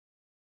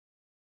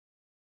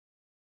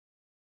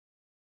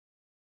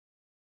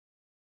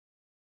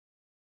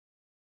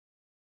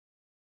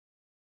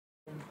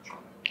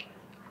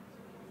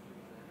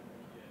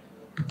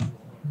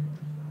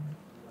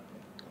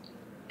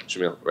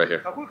Shamil, right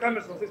here.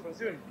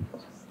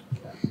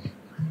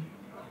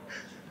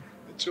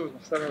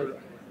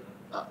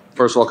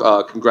 First of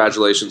all,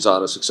 congratulations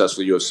on a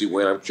successful UFC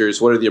win. I'm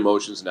curious, what are the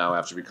emotions now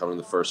after becoming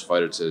the first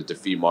fighter to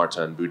defeat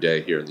Martin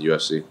Buday here in the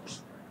UFC?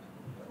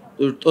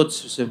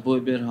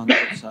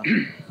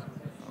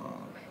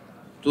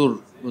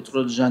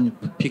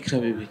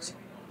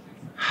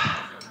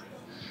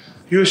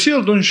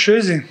 UFC دون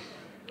شوزي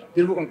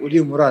دير بكم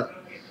قولي مراد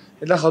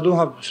إلا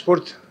خدوها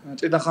بسبورت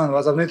إذا خان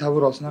وازبني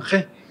تابور أصلا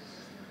خي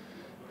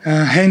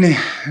هني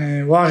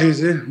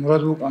واغيزة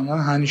مراد بوك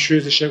أنا هني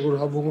شوزي شغل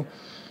هبوك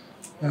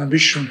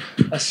بيشون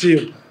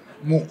أسيب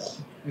موق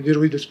يدير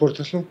ويدو سبورت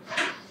أصلا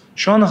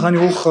شو خاني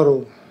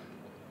وخرو.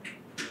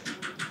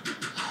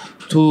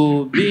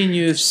 To be in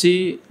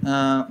UFC,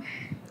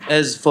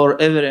 as for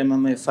every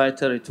MMA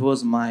fighter, it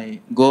was my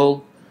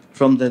goal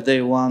from the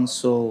day one.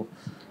 So,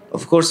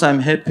 of course, I'm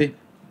happy,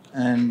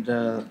 and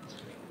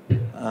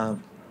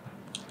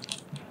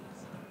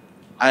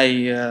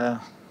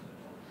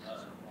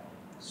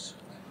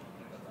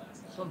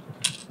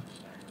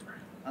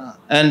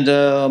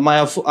my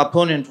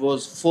opponent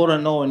was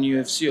 4-0 in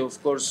UFC.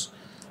 Of course,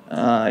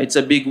 it's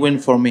a big win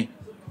for me.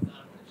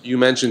 You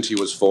mentioned he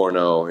was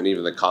 4-0, and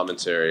even the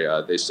commentary,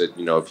 they said,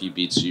 if he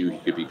beats you, he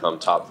could become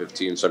top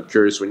 15. So I'm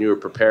curious, when you were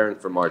preparing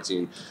for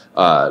Martin,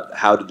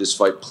 how did this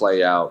fight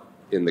play out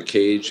in the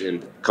cage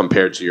and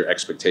compared to your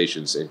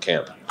expectations in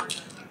camp?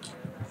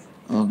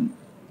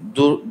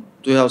 Do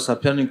you have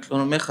соперник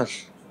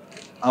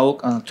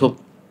аук top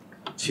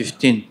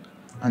 15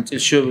 until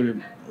sure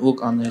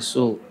look on the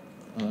so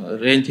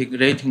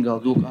rating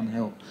алдук on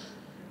hell.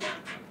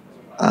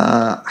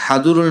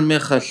 حضور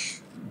المخل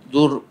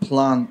دور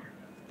plan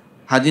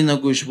هدينا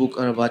جوش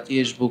بوكر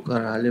باتيش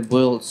بوكر على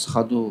بويلز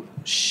خدو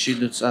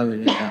شيلوتس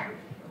أولي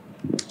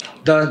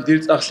دا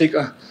ديرت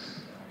أخليك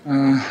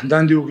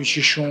دان ديوغي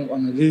شيشون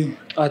أنا دي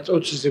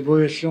أتوتش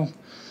زبويلو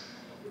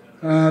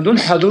دون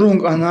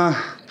حضورهم أنا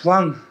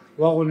بلان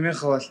واقول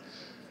ميخواس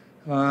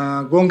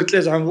قونت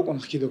ليز عم بوكم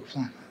خكيدو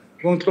بلان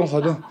قونت لهم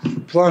خدو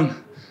بلان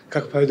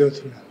كاك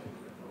بايدوت.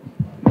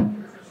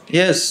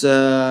 Yes,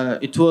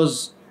 it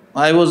was.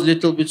 I was a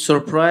little bit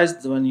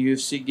surprised when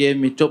UFC gave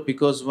me top,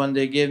 because when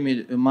they gave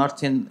me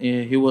Martin,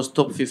 he was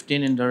top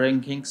 15 in the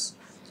rankings,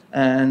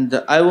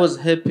 and I was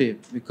happy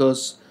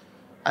because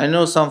I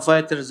know some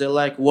fighters, they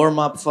like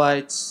warm-up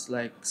fights,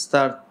 like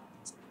start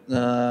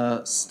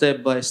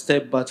step by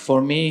step. But for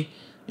me,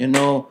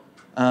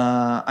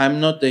 I'm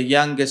not the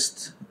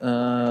youngest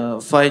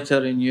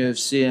fighter in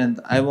UFC, and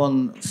I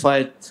want to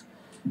fight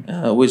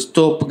with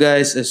top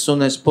guys as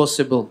soon as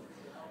possible.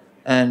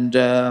 And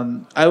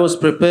I was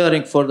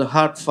preparing for the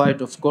hard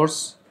fight, of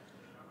course.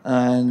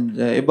 And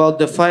about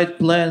the fight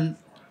plan,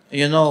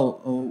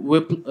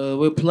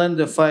 we plan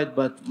the fight,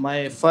 but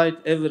my fight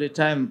every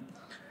time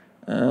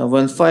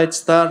when fight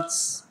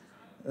starts,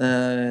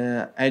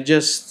 I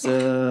just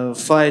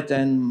fight,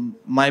 and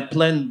my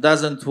plan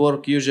doesn't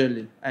work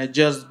usually. I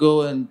just go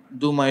and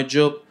do my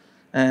job,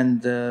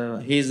 and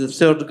he's the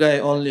third guy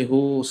only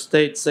who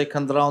stayed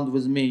second round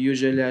with me.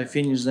 Usually I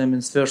finish them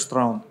in first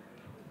round.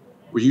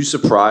 Were you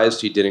surprised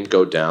he didn't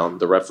go down?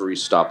 The referee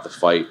stopped the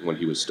fight when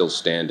he was still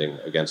standing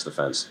against the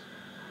fence.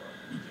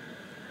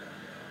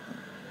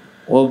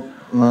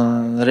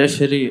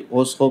 Referee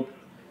also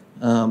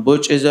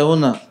boch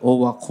ezawuna o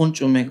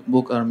waqunchu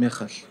bukar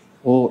mekhal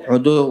o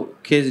udo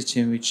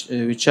kezichim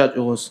which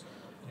was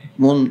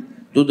mun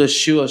do the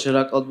shiwa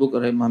sharak ad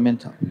bukar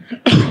momenta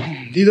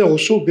dida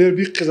oso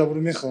berbi qizabur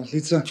mekhal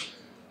litsa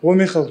o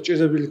mekhal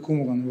chezabili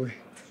kumugan way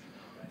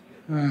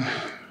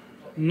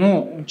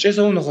no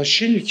chezawuna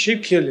khashil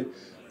shikeli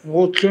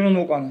o tlunun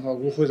uqan kha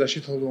gukhweza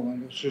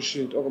shitoldogan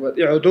shishi toqbat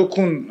iudo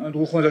kun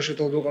gukhweza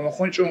shitoldogan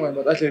khunchungan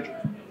bat atlet.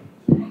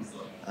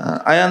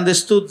 I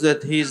understood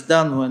that he's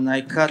done when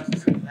I cut.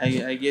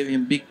 I gave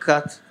him big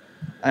cut,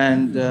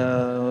 and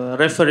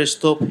referee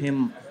stopped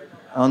him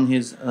on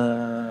his,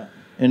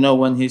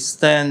 when he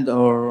stand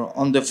or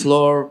on the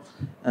floor.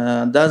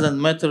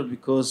 Doesn't matter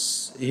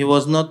because he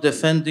was not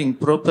defending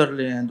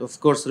properly, and of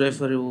course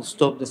referee will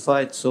stop the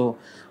fight. So,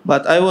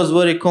 but I was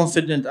very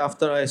confident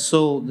after I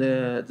saw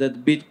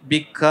that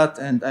big cut,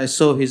 and I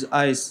saw his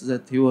eyes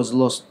that he was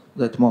lost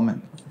that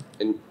moment.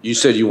 And you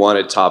said you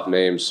wanted top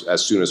names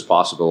as soon as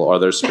possible. Are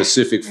there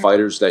specific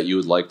fighters that you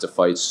would like to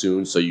fight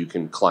soon so you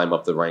can climb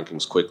up the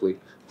rankings quickly?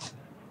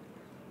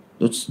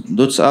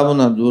 Dots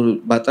abuna dur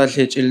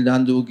batalhe chil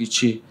dandu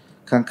gichi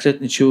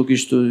konkretni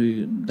chiugish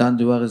tu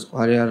dandu wagis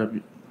qari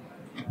arabi.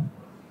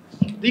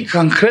 Di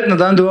konkretna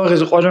dandu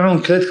wagis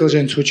qariun klet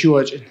kıljen suchi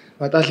wajin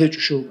batalhe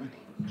chushu.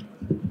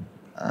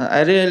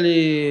 I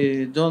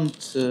really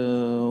don't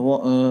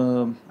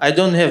I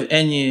don't have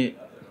any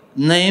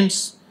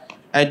names.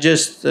 I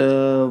just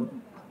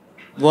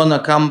want to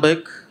come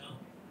back,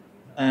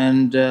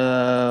 and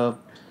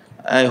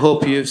I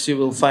hope UFC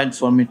will find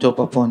for me top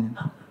opponent.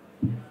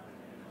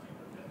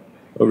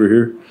 Over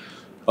here.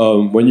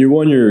 When you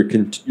won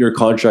your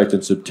contract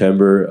in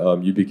September,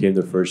 you became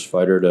the first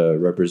fighter to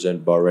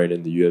represent Bahrain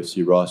in the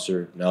UFC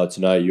roster. Now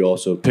tonight, you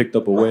also picked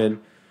up a win.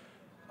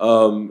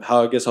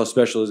 How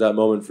special is that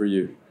moment for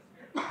you?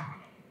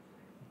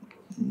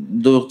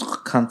 Do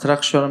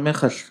contract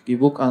shormechal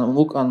gibuk an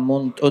muk an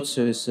mon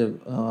totsevs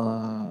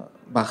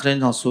Bahrain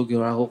hasugi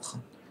rauch.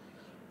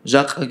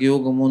 Jacques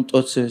Agiog mon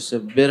totsevs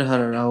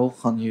berhar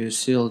rauch an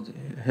UCL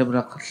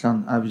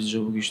hebraklan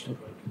abizjubgishtur.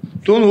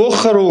 Тун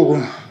وخروا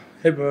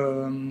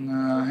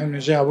هم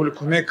نجي أقول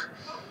لكم هيك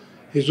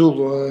يزول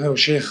هو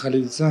شيخ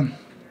خالدزان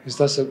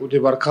يستاسق ودي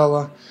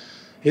باركالا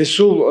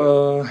يسول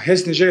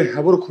هس نجي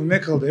أقول لكم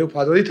هيك هذا هو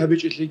بعدين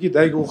تبيج إتلقي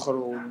دايق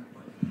وخروا.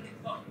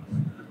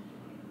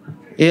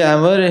 Yeah,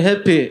 I'm very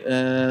happy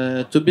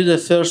to be the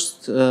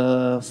first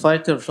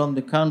fighter from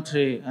the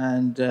country,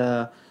 and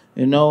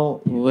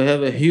we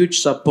have a huge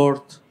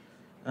support.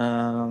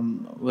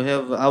 We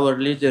have our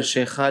leader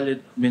Sheikh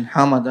Khalid bin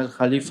Hamad Al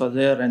Khalifa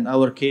there, and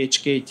our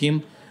KHK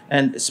team.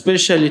 And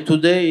especially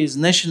today is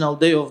National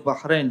Day of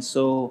Bahrain,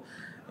 so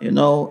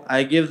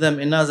I give them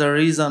another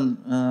reason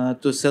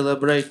to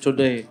celebrate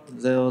today.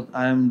 So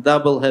I'm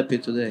double happy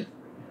today.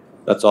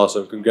 That's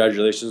awesome.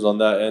 Congratulations on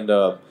that. And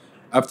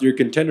after your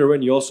contender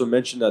win, you also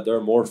mentioned that there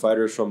are more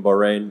fighters from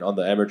Bahrain on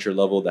the amateur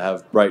level that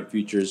have bright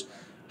futures.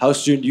 How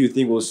soon do you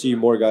think we'll see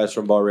more guys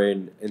from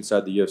Bahrain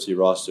inside the UFC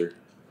roster?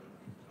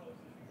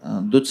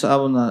 Duts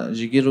abuna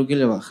jigiru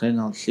gile Bahrain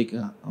al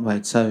liga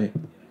vaitsavi.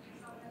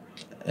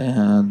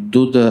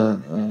 Do the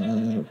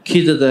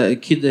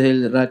kid hel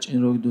rach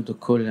in rog do the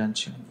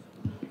kolyanchi.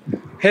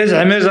 هز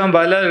عمزان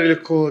بالا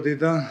لكو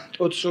ديدا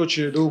أتسوتش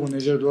دوغو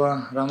نجدوا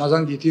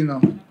رمضان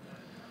جيتينا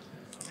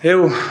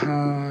هو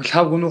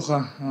الحب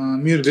نوخا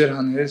مير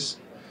بيرهان هز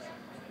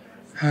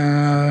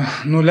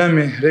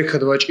نولامي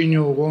ركض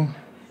واجينيوغو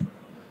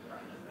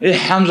إيه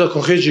حمزة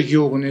كوخيجي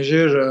جيوغو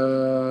نجر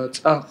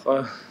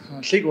تاق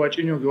ليك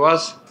واجينيوغو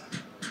واس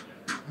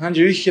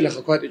هنجي ويكي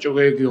لخكوات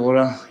إجوغي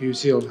جيغورا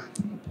يوسيل.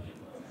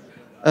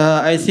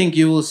 I think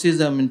you will see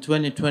them in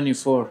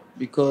 2024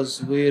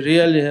 because we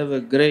really have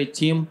a great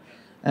team.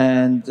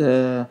 And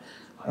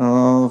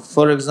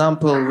for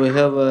example, we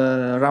have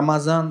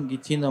Ramazan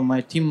Gitino,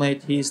 my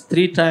teammate. He is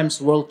 3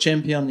 times world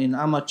champion in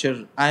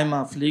amateur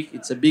IMAF league.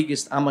 It's the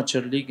biggest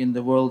amateur league in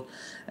the world.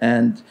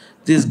 And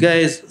this guy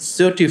is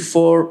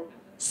 34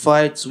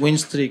 fights win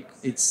streak.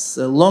 It's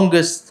the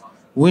longest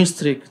win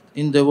streak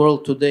in the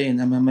world today in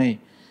MMA.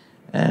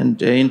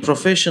 And in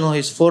professional,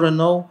 he's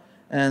 4-0.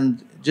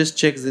 And just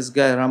check this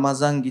guy,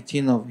 Ramazan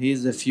Gitinov. He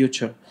is the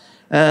future.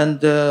 And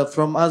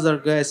from other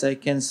guys, I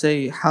can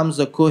say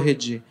Hamza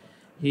Koheji.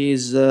 He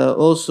is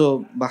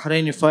also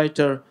Bahraini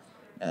fighter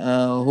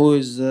who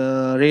is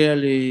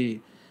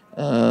really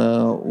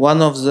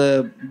one of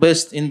the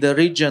best in the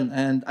region.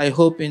 And I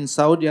hope in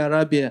Saudi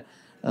Arabia,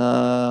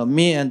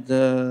 me and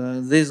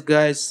these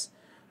guys,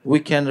 we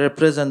can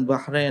represent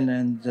Bahrain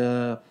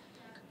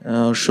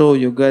and show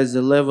you guys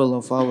the level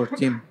of our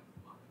team.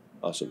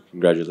 Awesome.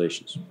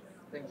 Congratulations.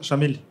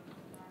 Шамиль,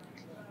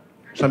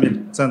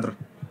 центр.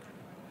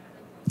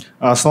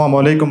 Ассаламу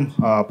алейкум,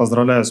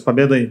 поздравляю с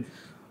победой.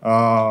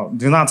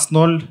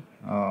 12-0,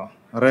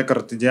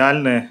 рекорд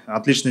идеальный,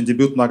 отличный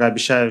дебют,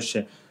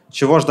 многообещающий.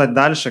 Чего ждать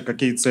дальше,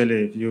 какие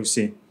цели в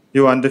UFC?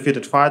 You are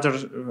undefeated fighter,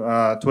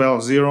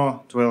 12-0,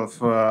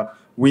 12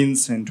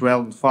 wins in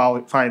 12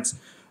 fights.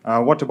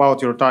 What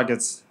about your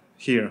targets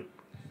here?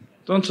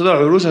 Don't tell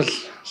Rusal,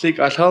 seek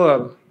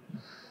Alhala.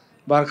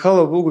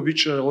 Barkala Bugu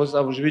Beach was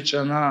Abuj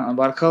and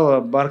Barkala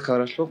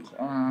Raslok.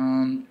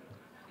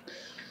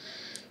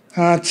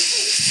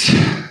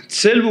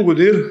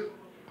 Selbugudir,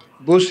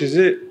 Bos is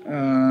it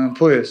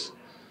Poes.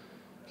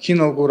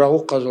 Kino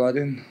Gurau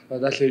Kazwadin,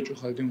 but that's it to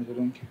Hadim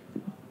Gurunki.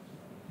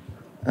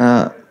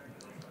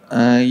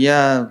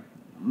 Я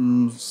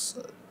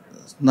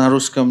на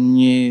русском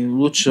не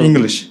лучше.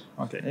 English.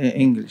 Okay.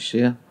 English,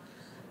 yeah.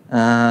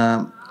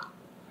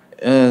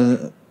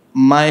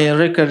 My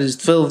record is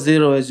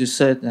 12-0, as you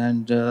said,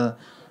 and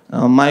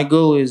my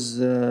goal is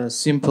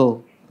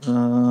simple,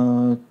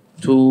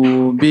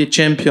 to be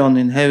champion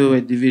in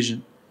heavyweight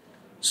division.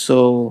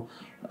 So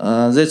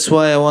that's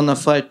why I want to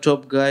fight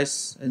top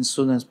guys as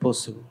soon as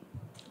possible.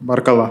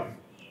 Баркала.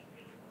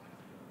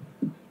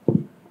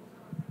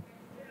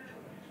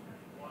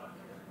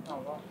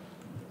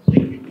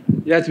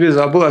 Я тебе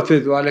забыл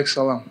ответить, Алекс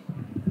Салам.